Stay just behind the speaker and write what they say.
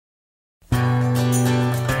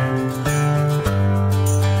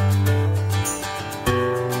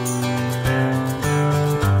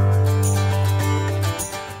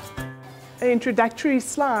introductory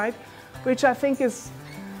slide, which I think is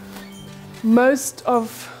most of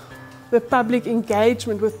the public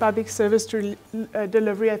engagement with public service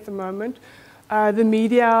delivery at the moment. The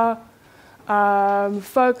media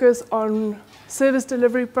focus on service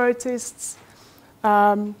delivery protests.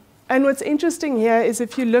 And what's interesting here is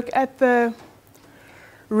if you look at the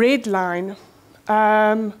red line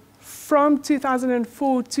from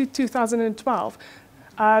 2004 to 2012,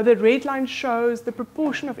 the red line shows the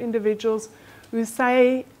proportion of individuals who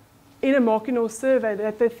say in a Mackinac survey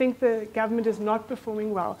that they think the government is not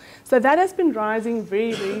performing well. So that has been rising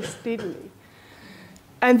very, very steadily.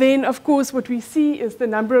 And then, of course, what we see is the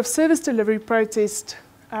number of service delivery protests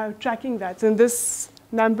tracking that. And this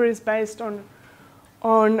number is based on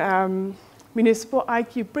Municipal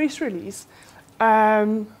IQ press release,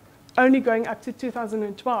 only going up to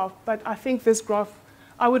 2012. But I think this graph,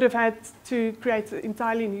 I would have had to create an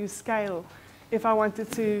entirely new scale if I wanted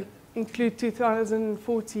to include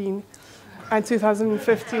 2014 and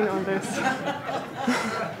 2015 on this.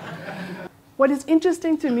 What is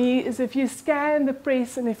interesting to me is if you scan the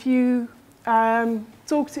press and if you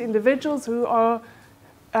talk to individuals who are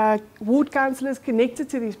ward councillors connected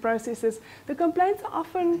to these processes, the complaints are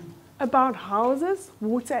often about houses,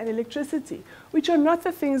 water and electricity, which are not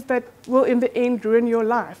the things that will in the end ruin your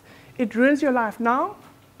life. It ruins your life now,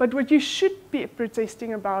 but what you should be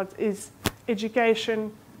protesting about is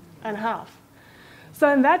education and health. So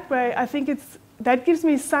in that way, I think that gives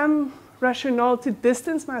me some rationale to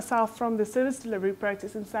distance myself from the service delivery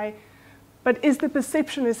practice and say, but is the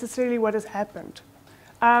perception necessarily what has happened?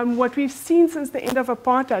 What we've seen since the end of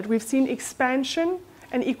apartheid, we've seen expansion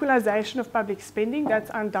and equalization of public spending,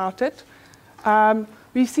 that's undoubted.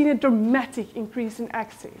 We've seen a dramatic increase in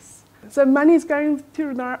access. So money is going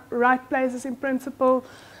to the right places in principle,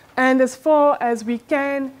 and as far as we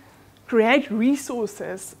can create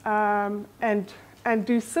resources and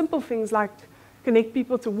do simple things like connect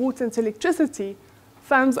people to water and to electricity,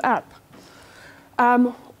 thumbs up.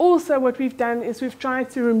 Also, what we've done is we've tried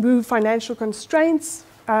to remove financial constraints.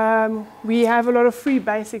 We have a lot of free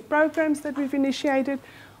basic programs that we've initiated.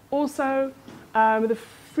 Also, the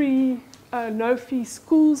free no-fee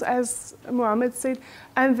schools, as Mohammed said,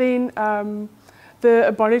 and then the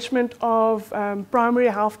abolishment of primary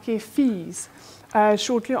healthcare fees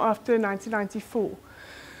shortly after 1994.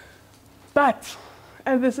 But,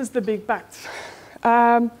 and this is the big but,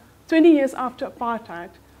 20 years after apartheid,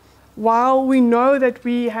 while we know that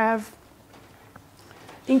we have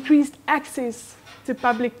increased access to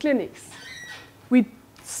public clinics, we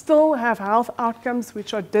still have health outcomes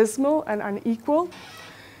which are dismal and unequal.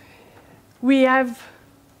 We have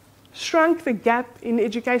shrunk the gap in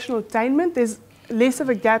educational attainment. There's less of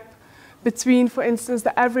a gap between, for instance,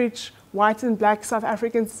 the average white and black South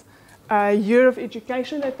Africans' year of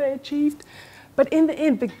education that they achieved. But in the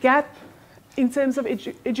end, the gap in terms of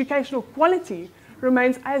educational quality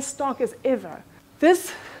remains as stark as ever.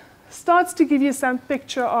 This starts to give you some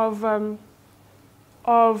picture of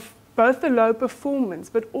both the low performance,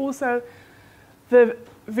 but also the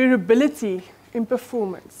variability in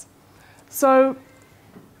performance. So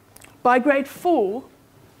by grade 4,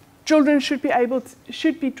 children should be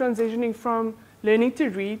transitioning from learning to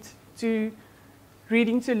read to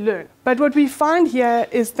reading to learn. But what we find here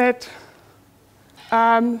is that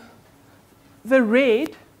the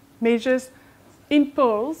red measures in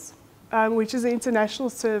PIRLS, which is an international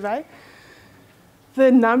survey,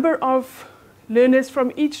 the number of learners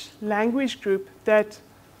from each language group that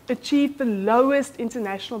achieved the lowest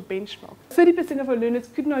international benchmark. 30% of our learners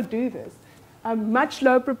could not do this. A much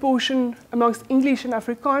lower proportion amongst English and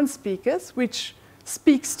Afrikaans speakers, which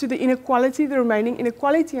speaks to the inequality, the remaining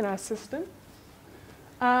inequality in our system.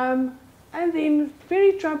 And then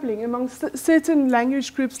very troubling amongst certain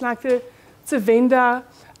language groups like the Tsvenda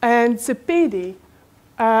and Sepedi,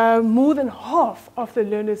 more than half of the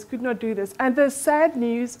learners could not do this. And the sad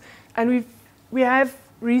news, and we have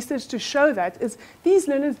research to show that, is these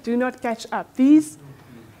learners do not catch up. These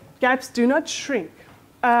gaps do not shrink.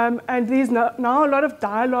 And there's now a lot of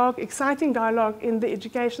dialogue, exciting dialogue in the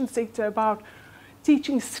education sector about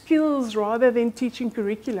teaching skills rather than teaching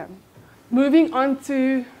curriculum. Moving on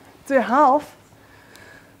to health,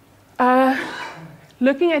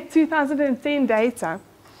 looking at 2010 data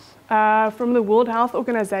from the World Health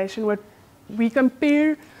Organization, where we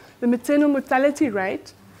compare the maternal mortality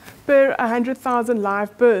rate per 100,000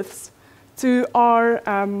 live births to our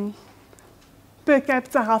per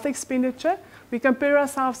capita health expenditure. We compare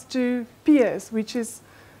ourselves to peers, which is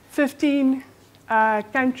 15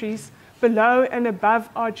 countries below and above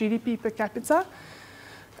our GDP per capita.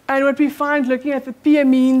 And what we find looking at the peer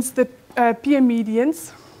means, the peer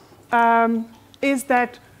medians, is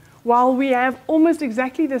that while we have almost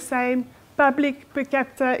exactly the same public per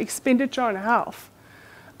capita expenditure on health,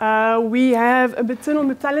 we have a maternal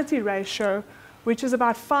mortality ratio which is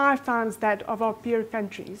about 5 times that of our peer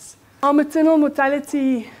countries. Our maternal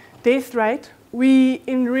mortality death rate, we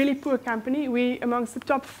in really poor company, we amongst the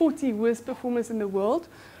top 40 worst performers in the world.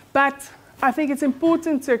 But I think it's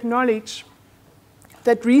important to acknowledge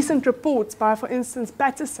that recent reports by, for instance,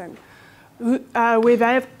 Patterson, where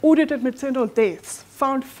they have audited maternal deaths,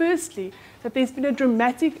 found firstly that there's been a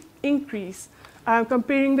dramatic increase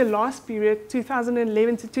comparing the last period,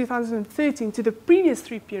 2011 to 2013, to the previous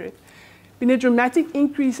 3 periods. Been a dramatic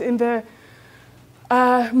increase in the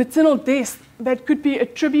maternal deaths that could be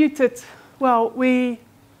attributed, well, where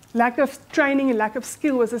lack of training and lack of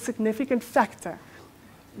skill was a significant factor.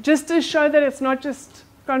 Just to show that it's not just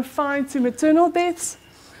confined to maternal deaths,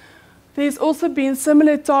 there's also been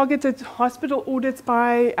similar targeted hospital audits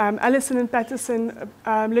by Allison and Patterson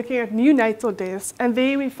looking at neonatal deaths, and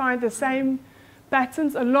there we find the same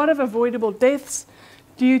patterns, a lot of avoidable deaths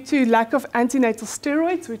due to lack of antenatal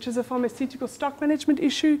steroids, which is a pharmaceutical stock management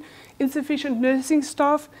issue, insufficient nursing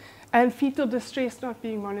staff, and fetal distress not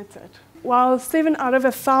being monitored. While 7 out of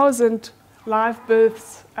 1,000 live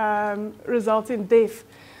births result in death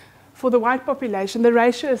for the white population, the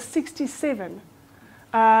ratio is 67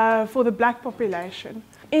 for the black population.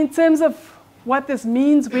 In terms of what this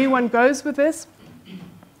means, where one goes with this,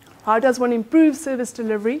 how does one improve service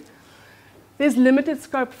delivery? There's limited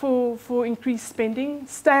scope for increased spending.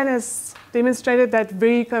 Stan has demonstrated that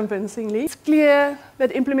very convincingly. It's clear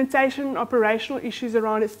that implementation and operational issues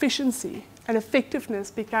around efficiency and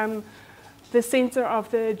effectiveness become the center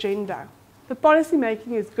of the agenda. The policy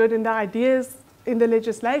making is good and the ideas in the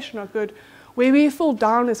legislation are good. Where we fall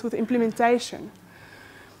down is with implementation.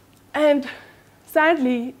 And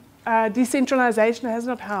sadly, decentralization has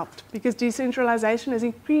not helped because decentralization has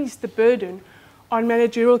increased the burden on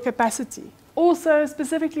managerial capacity. Also,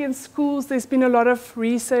 specifically in schools, there's been a lot of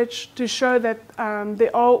research to show that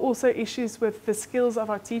there are also issues with the skills of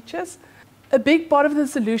our teachers. A big part of the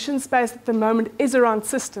solution space at the moment is around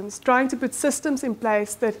systems, trying to put systems in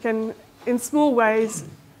place that can, in small ways,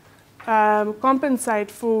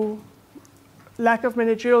 compensate for lack of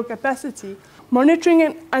managerial capacity.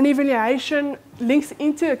 Monitoring and evaluation links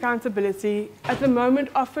into accountability. At the moment,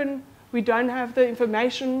 often we don't have the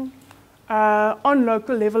information on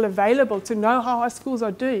local level available to know how our schools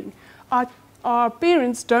are doing. Our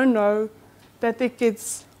parents don't know that their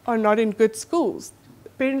kids are not in good schools.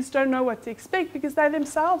 Parents don't know what to expect because they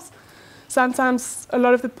themselves, sometimes a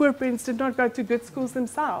lot of the poor parents did not go to good schools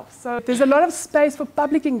themselves. So there's a lot of space for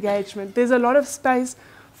public engagement. There's a lot of space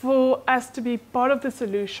for us to be part of the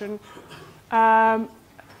solution. In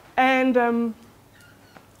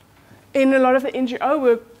a lot of the NGO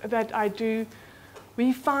work that I do,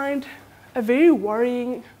 we find a very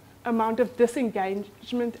worrying amount of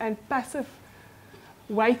disengagement and passive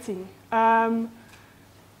waiting,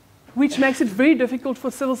 which makes it very difficult for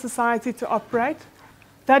civil society to operate.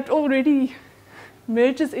 That already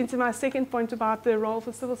merges into my second point about the role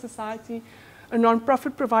for civil society and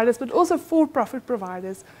non-profit providers, but also for-profit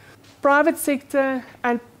providers. Private sector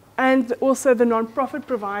and also the non-profit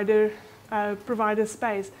provider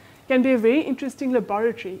space can be a very interesting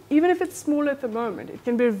laboratory. Even if it's small at the moment, it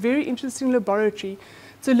can be a very interesting laboratory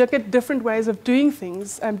to look at different ways of doing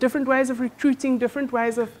things, different ways of recruiting, different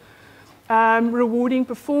ways of rewarding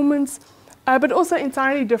performance, but also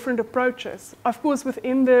entirely different approaches. Of course,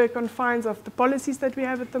 within the confines of the policies that we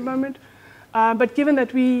have at the moment, but given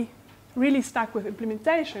that we really stuck with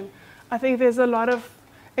implementation, I think there's a lot of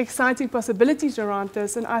exciting possibilities around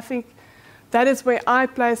this, and I think that is where I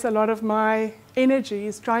place a lot of my energy,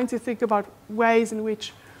 is trying to think about ways in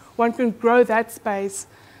which one can grow that space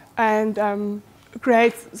and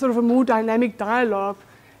create sort of a more dynamic dialogue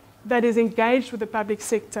that is engaged with the public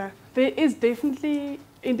sector. There is definitely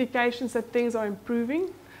indications that things are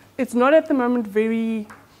improving. It's not at the moment very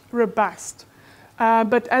robust.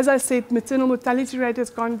 But as I said, maternal mortality rate has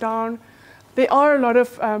gone down. There are a lot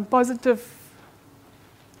of positive,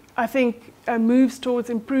 I think, moves towards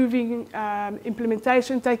improving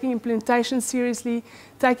implementation, taking implementation seriously,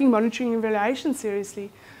 taking monitoring and evaluation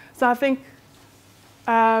seriously. So I think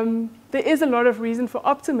there is a lot of reason for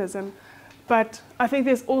optimism, but I think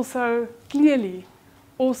there's also clearly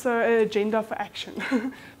also an agenda for action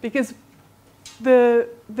because the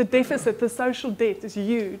deficit, the social debt is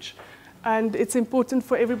huge, and it's important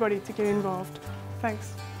for everybody to get involved.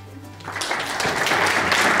 Thanks.